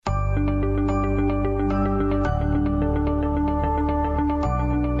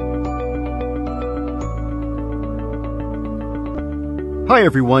Hi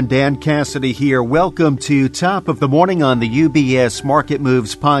everyone, Dan Cassidy here. Welcome to Top of the Morning on the UBS Market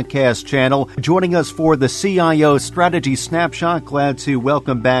Moves podcast channel. Joining us for the CIO Strategy Snapshot, glad to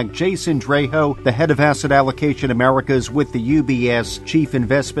welcome back Jason Draho, the head of Asset Allocation Americas with the UBS Chief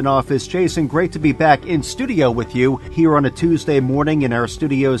Investment Office. Jason, great to be back in studio with you here on a Tuesday morning in our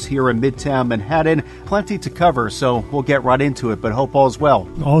studios here in Midtown Manhattan. Plenty to cover, so we'll get right into it, but hope all's well.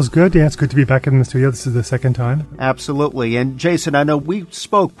 All's good. Yeah, it's good to be back in the studio. This is the second time. Absolutely. And Jason, I know we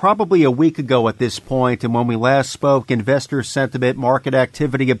spoke probably a week ago at this point, and when we last spoke, investor sentiment, market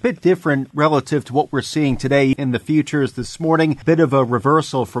activity, a bit different relative to what we're seeing today in the futures this morning. Bit of a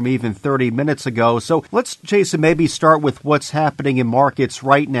reversal from even 30 minutes ago. So let's, Jason, maybe start with what's happening in markets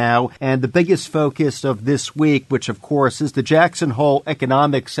right now, and the biggest focus of this week, which of course is the Jackson Hole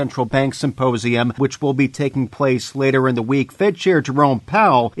Economic Central Bank Symposium, which will be taking place later in the week. Fed Chair Jerome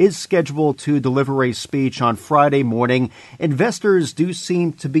Powell is scheduled to deliver a speech on Friday morning. Investors do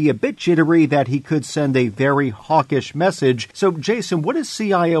seem to be a bit jittery that he could send a very hawkish message. So, Jason, what is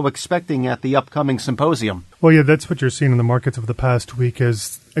CIO expecting at the upcoming symposium? Well, yeah, that's what you're seeing in the markets over the past week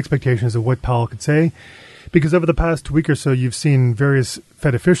is expectations of what Powell could say. Because over the past week or so, you've seen various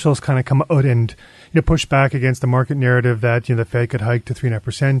Fed officials kind of come out and push back against the market narrative that the Fed could hike to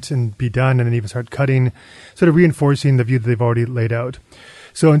 3.5% and be done and then even start cutting, sort of reinforcing the view that they've already laid out.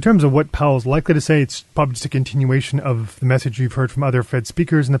 So in terms of what Powell's likely to say, it's probably just a continuation of the message you've heard from other Fed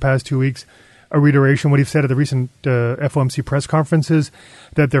speakers in the past 2 weeks, a reiteration of what he said at the recent FOMC press conferences,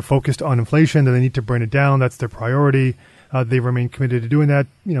 that they're focused on inflation, that they need to bring it down, that's their priority. They remain committed to doing that,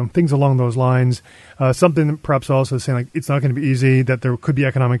 things along those lines. Something perhaps also saying like it's not going to be easy, that there could be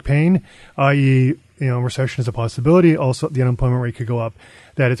economic pain, i.e., recession is a possibility. Also, the unemployment rate could go up,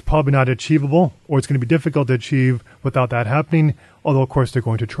 that it's probably not achievable or it's going to be difficult to achieve without that happening, although, of course, they're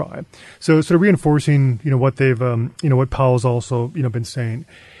going to try. So sort of reinforcing, what they've, what Powell's also, been saying.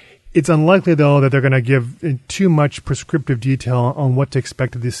 It's unlikely, though, that they're going to give too much prescriptive detail on what to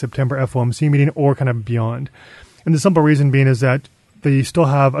expect of this September FOMC meeting or kind of beyond. And the simple reason being is that they still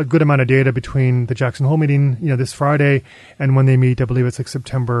have a good amount of data between the Jackson Hole meeting, this Friday, and when they meet, I believe it's like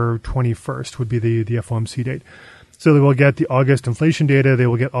September 21st would be the FOMC date. So they will get the August inflation data. They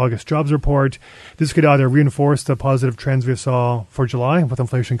will get August jobs report. This could either reinforce the positive trends we saw for July with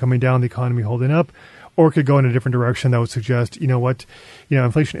inflation coming down, the economy holding up, or it could go in a different direction that would suggest,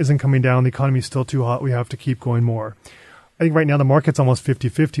 inflation isn't coming down. The economy is still too hot. We have to keep going more. I think right now the market's almost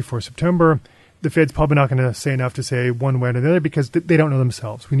 50-50 for September. The Fed's probably not going to say enough to say one way or the other because they don't know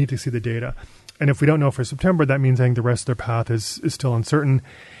themselves. We need to see the data. And if we don't know for September, that means I think the rest of their path is still uncertain.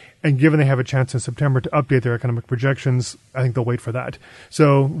 And given they have a chance in September to update their economic projections, I think they'll wait for that.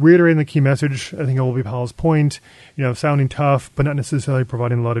 So reiterating the key message, I think it will be Powell's point, sounding tough, but not necessarily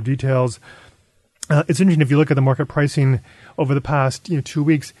providing a lot of details. It's interesting if you look at the market pricing over the past 2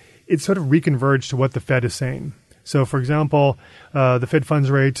 weeks, it's sort of reconverged to what the Fed is saying. So, for example, the Fed funds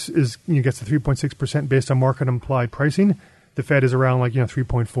rate gets to 3.6% based on market implied pricing. The Fed is around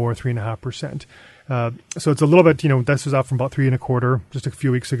 3.4, 3.5%. So it's a little bit, this was up from about 3.25% just a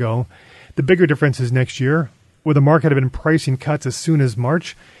few weeks ago. The bigger difference is next year, where the market had been pricing cuts as soon as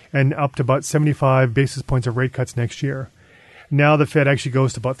March and up to about 75 basis points of rate cuts next year. Now the Fed actually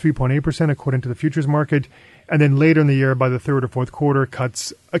goes to about 3.8% according to the futures market. And then later in the year, by the third or fourth quarter,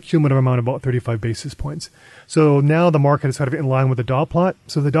 cuts a cumulative amount of about 35 basis points. So now the market is sort of in line with the dot plot.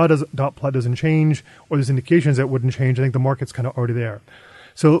 So if the dot plot doesn't change, or there's indications that it wouldn't change, I think the market's kind of already there.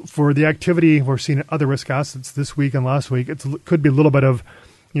 So for the activity we're seeing in other risk assets this week and last week, it could be a little bit of,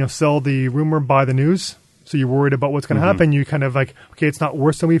 sell the rumor, buy the news. So you're worried about what's going to happen. You kind of okay, it's not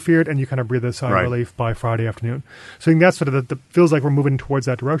worse than we feared, and you kind of breathe a sigh of relief by Friday afternoon. So I think that's sort of feels like we're moving towards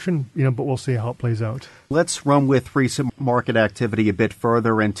that direction, but we'll see how it plays out. Let's run with recent market activity a bit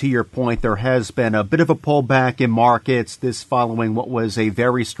further. And to your point, there has been a bit of a pullback in markets, this following what was a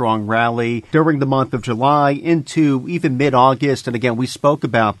very strong rally during the month of July into even mid-August. And again, we spoke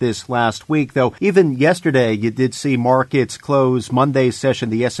about this last week, though even yesterday you did see markets close. Monday's session,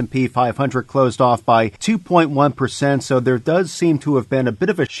 the S&P 500 closed off by 2.1%. So there does seem to have been a bit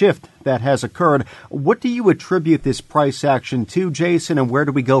of a shift that has occurred. What do you attribute this price action to, Jason, and where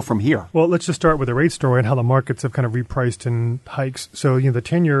do we go from here? Well, let's just start with the rate story and how the markets have kind of repriced in hikes. So, the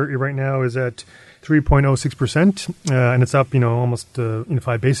 10-year right now is at 3.06%, and it's up, almost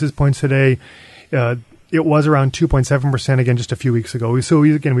 5 basis points today. It was around 2.7% again just a few weeks ago. We've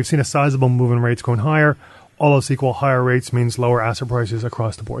seen a sizable move in rates going higher. All else equal, higher rates means lower asset prices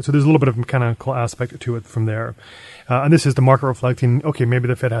across the board. So there's a little bit of a mechanical aspect to it from there. And this is the market reflecting, okay, maybe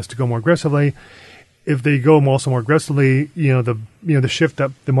the Fed has to go more aggressively. if they go also more aggressively, the shift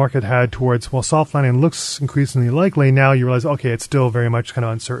that the market had towards, soft landing looks increasingly likely. Now you realize, okay, it's still very much kind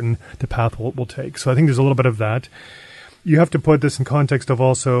of uncertain the path will take. So I think there's a little bit of that. You have to put this in context of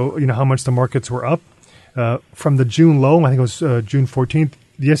also, how much the markets were up. From the June low, I think it was June 14th,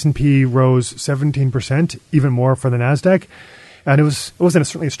 the S&P rose 17%, even more for the NASDAQ. And it wasn't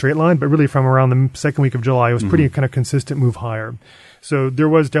certainly a straight line, but really from around the second week of July, it was pretty kind of consistent move higher. So there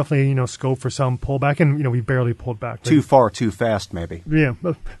was definitely, scope for some pullback, and, we barely pulled back. Right? Too far, too fast, maybe. Yeah,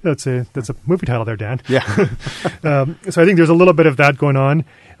 that's a movie title there, Dan. Yeah. So I think there's a little bit of that going on.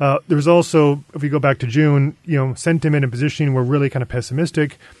 There was also, if we go back to June, sentiment and positioning were really kind of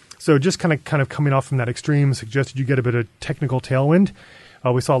pessimistic. So just kind of coming off from that extreme suggested you get a bit of technical tailwind.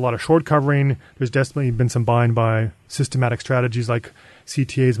 We saw a lot of short covering. There's definitely been some buying by systematic strategies like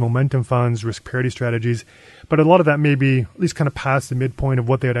CTAs, momentum funds, risk parity strategies. But a lot of that may be at least kind of past the midpoint of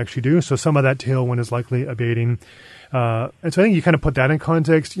what they would actually do. So some of that tailwind is likely abating. And so I think you kind of put that in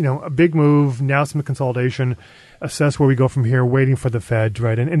context, a big move, now some consolidation, assess where we go from here, waiting for the Fed,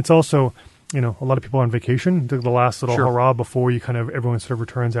 right? And it's also, a lot of people are on vacation, the last little hurrah before everyone sort of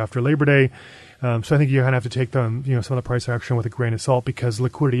returns after Labor Day. So I think you kind of have to take some of the price action with a grain of salt because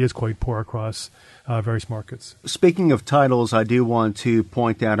liquidity is quite poor across various markets. Speaking of titles, I do want to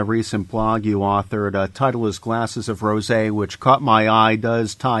point out a recent blog you authored. The title is Glasses of Rosé, which caught my eye,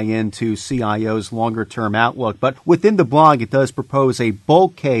 does tie into CIO's longer-term outlook. But within the blog, it does propose a bull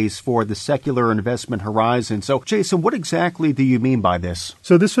case for the secular investment horizon. So, Jason, what exactly do you mean by this?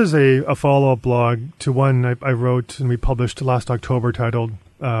 So this was a follow-up blog to one I wrote and we published last October titled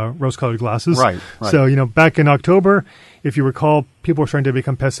Rose-Colored Glasses. Right. So, back in October, if you recall, people were starting to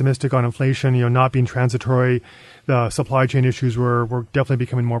become pessimistic on inflation, not being transitory. The supply chain issues were definitely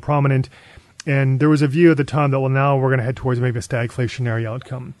becoming more prominent. And there was a view at the time that, now we're going to head towards maybe a stagflationary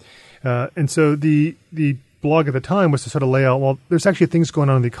outcome. And so the blog at the time was to sort of lay out, there's actually things going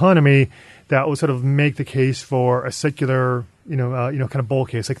on in the economy that would sort of make the case for a secular, kind of bull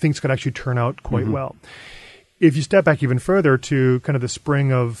case. Like things could actually turn out quite well. If you step back even further to kind of the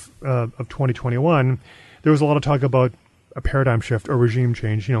spring of 2021, there was a lot of talk about a paradigm shift or regime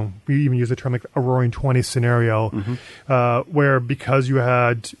change. We even use the term like a roaring 20s scenario, where because you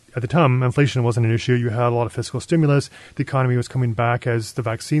had, at the time, inflation wasn't an issue, you had a lot of fiscal stimulus, the economy was coming back as the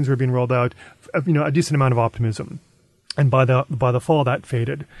vaccines were being rolled out, a decent amount of optimism. And by the fall, that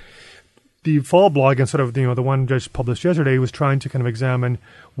faded. The fall blog and sort of, the one just published yesterday was trying to kind of examine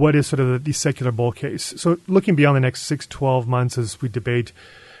what is sort of the secular bull case. So looking beyond the next 6-12 months as we debate,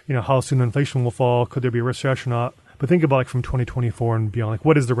 how soon inflation will fall, could there be a recession or not? But think about from 2024 and beyond,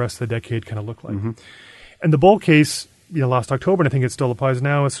 what does the rest of the decade kind of look like? And the bull case, last October, and I think it still applies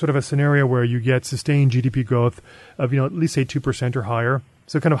now, is sort of a scenario where you get sustained GDP growth of, at least say 2% or higher.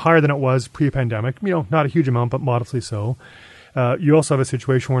 So kind of higher than it was pre-pandemic, not a huge amount, but modestly so. You also have a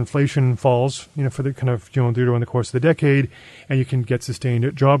situation where inflation falls, for the kind of, during the course of the decade, and you can get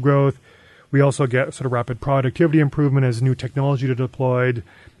sustained job growth. We also get sort of rapid productivity improvement as new technology is deployed,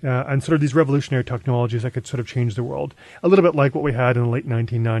 and sort of these revolutionary technologies that could sort of change the world. A little bit like what we had in the late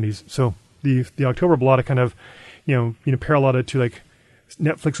 1990s. So the October blog kind of, paralleled it to like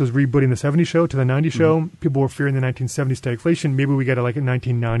Netflix was rebooting the 70s show to the 90s show. People were fearing the 1970s stagflation. Maybe we get a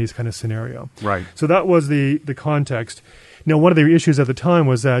 1990s kind of scenario. Right. So that was the context. Now, one of the issues at the time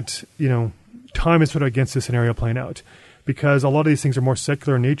was that, time is sort of against this scenario playing out because a lot of these things are more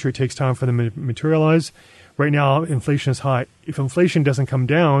secular in nature. It takes time for them to materialize. Right now, inflation is high. If inflation doesn't come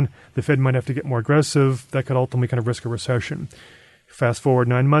down, the Fed might have to get more aggressive. That could ultimately kind of risk a recession. Fast forward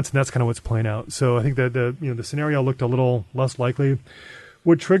 9 months, and that's kind of what's playing out. So I think that the scenario looked a little less likely.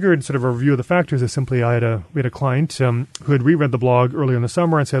 What triggered sort of a review of the factors is simply we had a client who had reread the blog earlier in the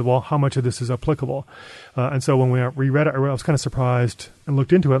summer and said, how much of this is applicable? And so when we reread it, I was kind of surprised and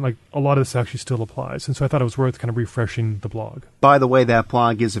looked into it, a lot of this actually still applies. And so I thought it was worth kind of refreshing the blog. By the way, that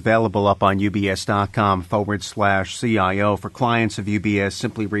blog is available up on ubs.com/CIO. For clients of UBS,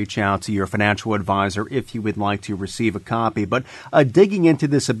 simply reach out to your financial advisor if you would like to receive a copy. But digging into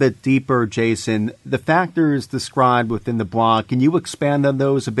this a bit deeper, Jason, the factors described within the blog, can you expand on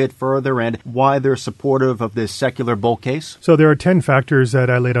those a bit further and why they're supportive of this secular bull case? So there are 10 factors that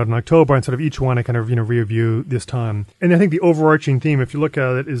I laid out in October, and sort of each one I kind of review this time. And I think the overarching theme, if you look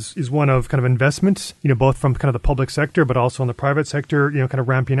at it, is one of kind of investments, both from kind of the public sector, but also in the private sector, kind of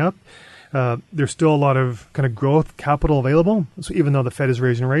ramping up. There's still a lot of kind of growth capital available. So even though the Fed is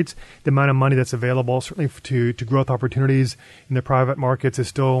raising rates, the amount of money that's available certainly to growth opportunities in the private markets is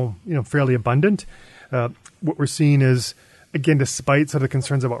still, fairly abundant. What we're seeing is, again, despite sort of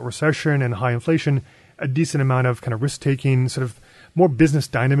concerns about recession and high inflation, a decent amount of kind of risk-taking, sort of more business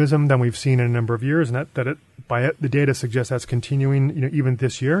dynamism than we've seen in a number of years, and the data suggests that's continuing, even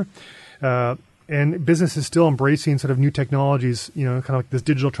this year. And business is still embracing sort of new technologies, kind of like this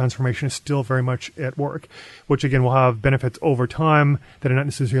digital transformation is still very much at work, which again will have benefits over time that are not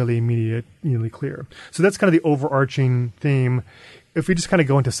necessarily immediately clear. So that's kind of the overarching theme. If we just kind of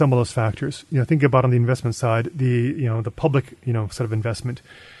go into some of those factors, think about on the investment side, the public, sort of investment.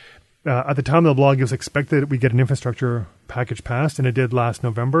 At the time of the blog, it was expected we get an infrastructure package passed, and it did last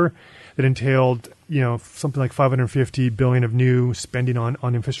November. That entailed, something like $550 billion of new spending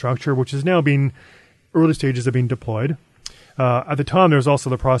on infrastructure, which is now early stages of being deployed. At the time, there was also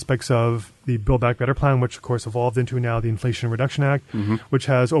the prospects of the Build Back Better plan, which of course evolved into now the Inflation Reduction Act, which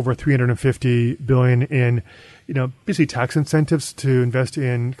has over $350 billion in, basically tax incentives to invest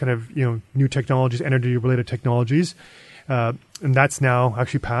in kind of, new technologies, energy-related technologies. And that's now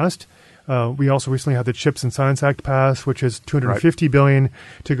actually passed. We also recently had the CHIPS and Science Act pass, which is $250 billion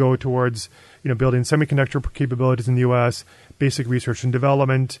to go towards, building semiconductor capabilities in the U.S., basic research and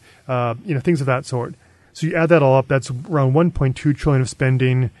development, things of that sort. So you add that all up, that's around $1.2 trillion of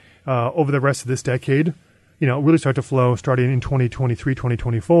spending over the rest of this decade. Really start to flow starting in 2023,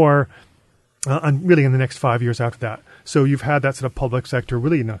 2024, and really in the next 5 years after that. So you've had that sort of public sector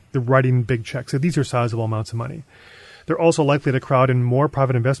really, they're writing big checks. So these are sizable amounts of money. They're also likely to crowd in more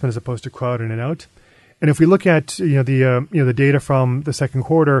private investment as opposed to crowd in and out. And if we look at the data from the second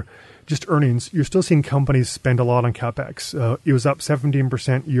quarter, just earnings, you're still seeing companies spend a lot on capex. It was up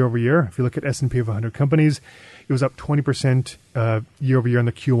 17% year over year. If you look at S&P 500 companies, it was up 20% year over year in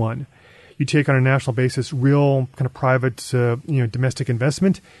the Q1. You take on a national basis, real kind of private, domestic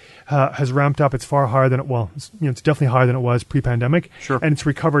investment has ramped up. It's far higher than it's definitely higher than it was pre-pandemic, Sure. And it's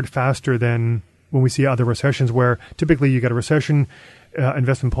recovered faster than when we see other recessions where typically you get a recession,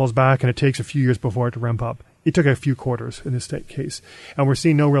 investment pulls back, and it takes a few years before it to ramp up. It took a few quarters in this case. And we're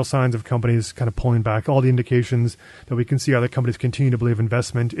seeing no real signs of companies kind of pulling back. All the indications that we can see are that companies continue to believe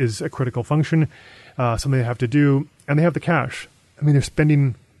investment is a critical function, something they have to do, and they have the cash. I mean, they're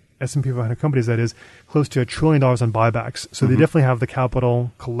spending, S&P 500 companies, that is, close to $1 trillion on buybacks. So they definitely have the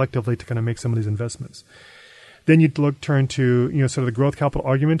capital collectively to kind of make some of these investments. Then you turn to, sort of the growth capital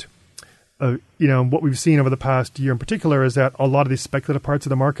argument. What we've seen over the past year in particular is that a lot of these speculative parts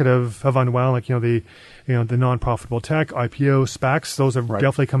of the market have unwound, like, the non-profitable tech, IPO, SPACs, those have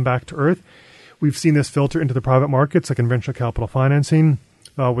definitely come back to earth. We've seen this filter into the private markets, like in venture capital financing,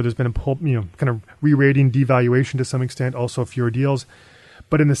 where there's been a kind of re-rating, devaluation to some extent, also fewer deals.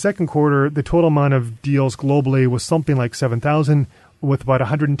 But in the second quarter, the total amount of deals globally was something like 7,000 with about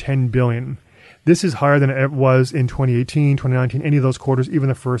 $110 billion. This is higher than it was in 2018, 2019, any of those quarters, even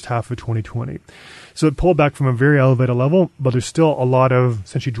the first half of 2020. So it pulled back from a very elevated level, but there's still a lot of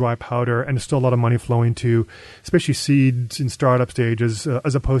essentially dry powder, and there's still a lot of money flowing to especially seeds in startup stages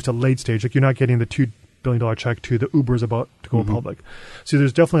as opposed to late stage. Like, you're not getting the $2 billion check to the Uber's about to go public. So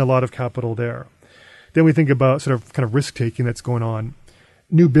there's definitely a lot of capital there. Then we think about sort of kind of risk taking that's going on.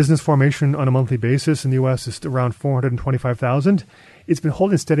 New business formation on a monthly basis in the U.S. is around 425,000. It's been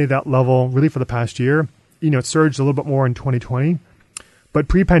holding steady at that level really for the past year. It surged a little bit more in 2020, but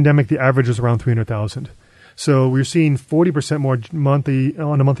pre-pandemic, the average was around 300,000. So we're seeing 40% more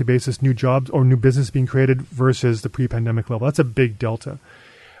on a monthly basis, new jobs or new business being created versus the pre-pandemic level. That's a big delta.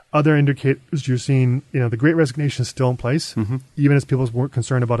 Other indicators you're seeing, the Great Resignation is still in place, even as people were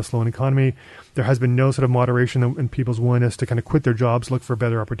concerned about a slowing economy. There has been no sort of moderation in people's willingness to kind of quit their jobs, look for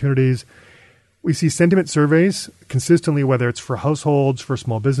better opportunities. We see sentiment surveys consistently, whether it's for households, for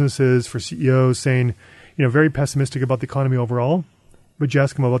small businesses, for CEOs, saying, very pessimistic about the economy overall. But you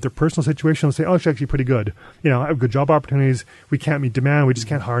ask them about their personal situation, they'll say, oh, it's actually pretty good. I have good job opportunities. We can't meet demand. We just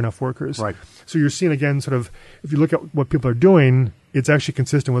can't hire enough workers. Right. So you're seeing, again, sort of, if you look at what people are doing, it's actually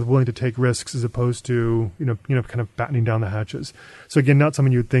consistent with willing to take risks as opposed to, kind of battening down the hatches. So again, not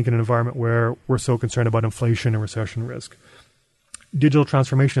something you would think in an environment where we're so concerned about inflation and recession risk. Digital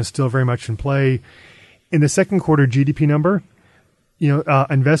transformation is still very much in play. In the second quarter GDP number,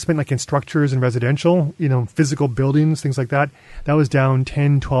 investment like in structures and residential, physical buildings, things like that, that was down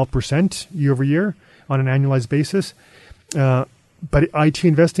 10, 12% year over year on an annualized basis. But IT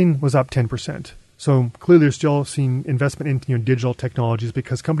investing was up 10%. So clearly they're still seeing investment in digital technologies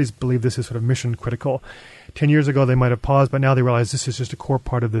because companies believe this is sort of mission critical. 10 years ago, they might have paused, but now they realize this is just a core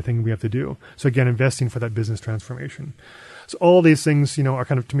part of the thing we have to do. So again, investing for that business transformation. So all these things, are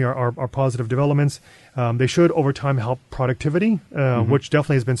kind of, to me, are positive developments. They should, over time, help productivity, which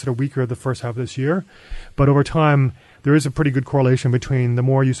definitely has been sort of weaker the first half of this year. But over time, there is a pretty good correlation between the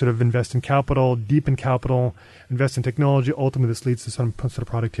more you sort of invest in capital, deep in capital, invest in technology, ultimately this leads to some sort of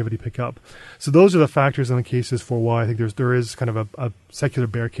productivity pickup. So those are the factors and the cases for why I think there is kind of a secular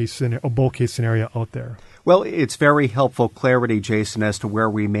bear case, a bull case scenario out there. Well, it's very helpful clarity, Jason, as to where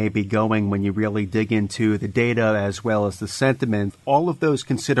we may be going when you really dig into the data as well as the sentiment. All of those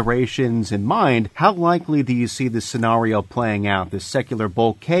considerations in mind, how likely do you see this scenario playing out, this secular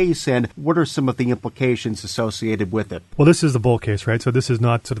bull case, and what are some of the implications associated with it? Well, this is the bull case, right? So this is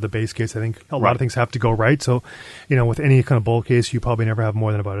not sort of the base case. I think a lot of things have to go right. So, with any kind of bull case, you probably never have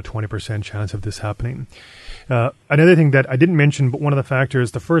more than about a 20% chance of this happening. Another thing that I didn't mention, but one of the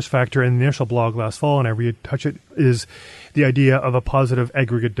factors, the first factor in the initial blog last fall, and I retouch it, is the idea of a positive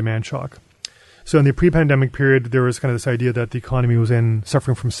aggregate demand shock. So in the pre-pandemic period, there was kind of this idea that the economy was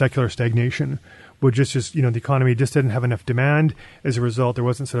suffering from secular stagnation, which is just, the economy just didn't have enough demand. As a result, there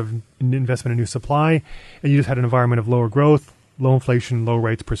wasn't sort of an investment in new supply, and you just had an environment of lower growth, low inflation, low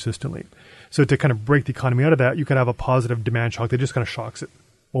rates persistently. So to kind of break the economy out of that, you could have a positive demand shock that just kind of shocks it.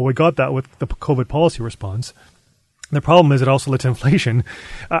 Well, we got that with the COVID policy response. The problem is it also led to inflation.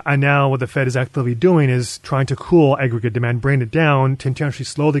 And now what the Fed is actively doing is trying to cool aggregate demand, bring it down to intentionally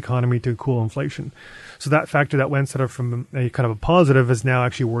slow the economy to cool inflation. So that factor that went sort of from a kind of a positive is now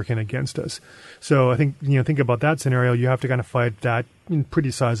actually working against us. So I think, think about that scenario, you have to kind of fight that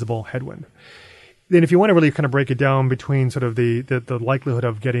pretty sizable headwind. Then if you want to really kind of break it down between sort of the likelihood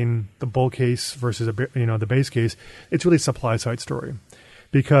of getting the bull case versus, the base case, it's really a supply side story.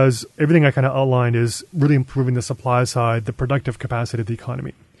 Because everything I kind of outlined is really improving the supply side, the productive capacity of the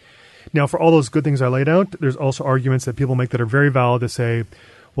economy. Now, for all those good things I laid out, there's also arguments that people make that are very valid to say,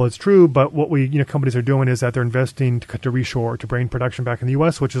 well, it's true, but what companies are doing is that they're investing to reshore, to bring production back in the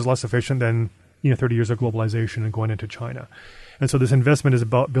U.S., which is less efficient than 30 years of globalization and going into China. And so this investment is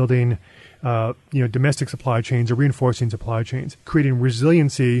about building domestic supply chains or reinforcing supply chains, creating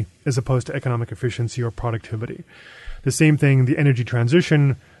resiliency as opposed to economic efficiency or productivity. The same thing, the energy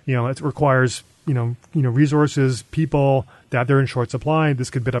transition, it requires, resources, people, that they're in short supply.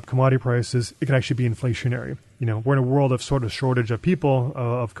 This could bid up commodity prices. It could actually be inflationary. We're in a world of sort of shortage of people,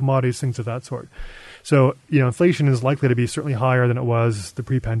 of commodities, things of that sort. So, inflation is likely to be certainly higher than it was the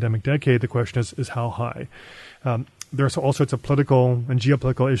pre-pandemic decade. The question is how high? There are all sorts of political and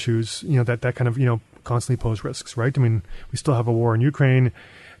geopolitical issues, that kind of, constantly pose risks, right? I mean, we still have a war in Ukraine.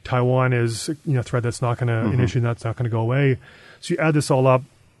 Taiwan is, a threat that's not going to, an issue that's not going to go away. So you add this all up,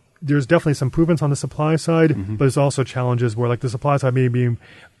 there's definitely some improvements on the supply side, but there's also challenges where the supply side may be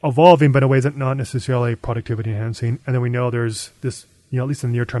evolving, but in ways that not necessarily productivity enhancing. And then we know there's this, at least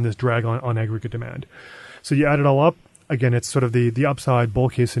in the near term, this drag on aggregate demand. So you add it all up, again, it's sort of the upside bull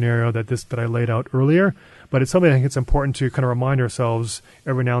case scenario that I laid out earlier. But it's something I think it's important to kind of remind ourselves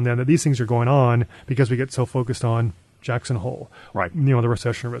every now and then that these things are going on because we get so focused on Jackson Hole, right? The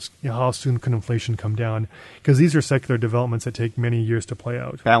recession risk. How soon can inflation come down? Because these are secular developments that take many years to play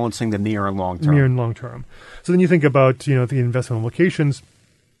out. Balancing the near and long term. Near and long term. So then you think about the investment implications.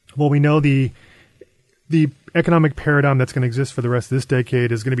 Well, we know the economic paradigm that's going to exist for the rest of this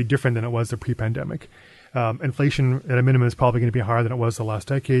decade is going to be different than it was the pre-pandemic. Inflation at a minimum is probably going to be higher than it was the last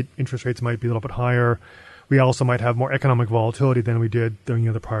decade. Interest rates might be a little bit higher. We also might have more economic volatility than we did during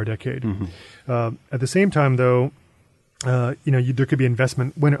the prior decade. At the same time, though, there could be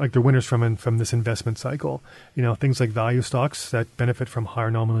investment winners from this investment cycle. Things like value stocks that benefit from higher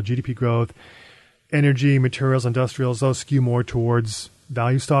nominal GDP growth, energy, materials, industrials. Those skew more towards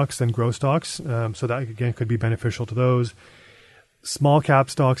value stocks than growth stocks. So that again could be beneficial to those. Small cap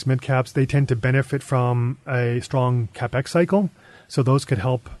stocks, mid caps, they tend to benefit from a strong capex cycle. So those could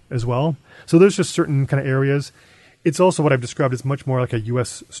help as well. So there's just certain kind of areas. It's also what I've described as much more like a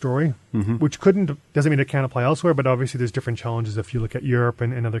U.S. story, which doesn't mean it can't apply elsewhere, but obviously there's different challenges if you look at Europe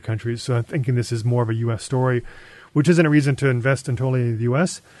and other countries. So I'm thinking this is more of a U.S. story, which isn't a reason to invest in totally the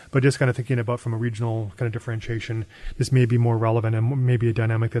U.S., but just kind of thinking about from a regional kind of differentiation, this may be more relevant and maybe a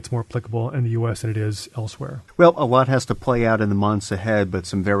dynamic that's more applicable in the U.S. than it is elsewhere. Well, a lot has to play out in the months ahead, but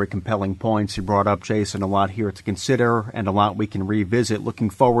some very compelling points you brought up, Jason. A lot here to consider and a lot we can revisit. Looking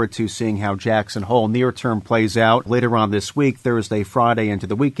forward to seeing how Jackson Hole near term plays out later on this week, Thursday, Friday, into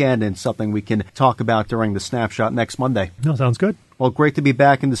the weekend, and something we can talk about during the Snapshot next Monday. No, sounds good. Well, great to be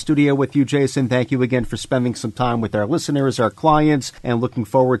back in the studio with you, Jason. Thank you again for spending some time with our listeners, our clients, and looking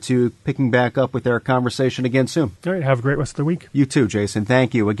forward to picking back up with our conversation again soon. All right. Have a great rest of the week. You too, Jason.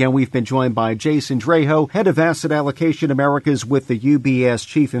 Thank you. Again, we've been joined by Jason Draho, Head of Asset Allocation Americas with the UBS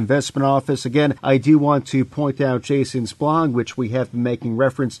Chief Investment Office. Again, I do want to point out Jason's blog, which we have been making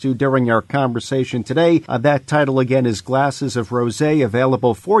reference to during our conversation today. That title again is Glasses of Rosé,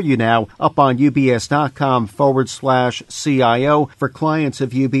 available for you now up on ubs.com/CIO. For clients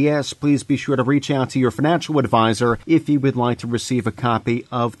of UBS, please be sure to reach out to your financial advisor if you would like to receive a copy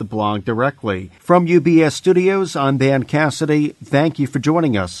of the blog directly. From UBS Studios, I'm Dan Cassidy. Thank you for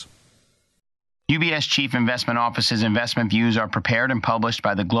joining us. UBS Chief Investment Office's investment views are prepared and published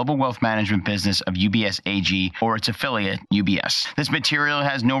by the global wealth management business of UBS AG or its affiliate, UBS. This material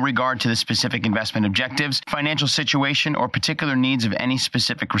has no regard to the specific investment objectives, financial situation, or particular needs of any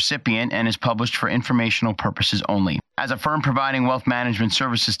specific recipient and is published for informational purposes only. As a firm providing wealth management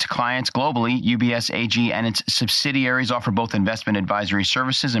services to clients globally, UBS AG and its subsidiaries offer both investment advisory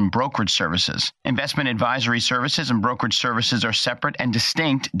services and brokerage services. Investment advisory services and brokerage services are separate and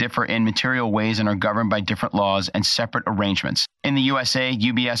distinct, differ in material ways, and are governed by different laws and separate arrangements. In the USA,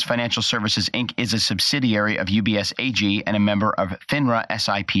 UBS Financial Services, Inc. is a subsidiary of UBS AG and a member of FINRA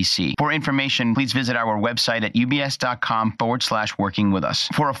SIPC. For information, please visit our website at ubs.com/working with us.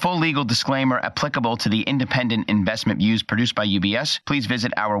 For a full legal disclaimer applicable to the independent investment views produced by UBS, please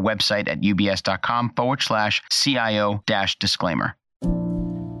visit our website at ubs.com/CIO-disclaimer.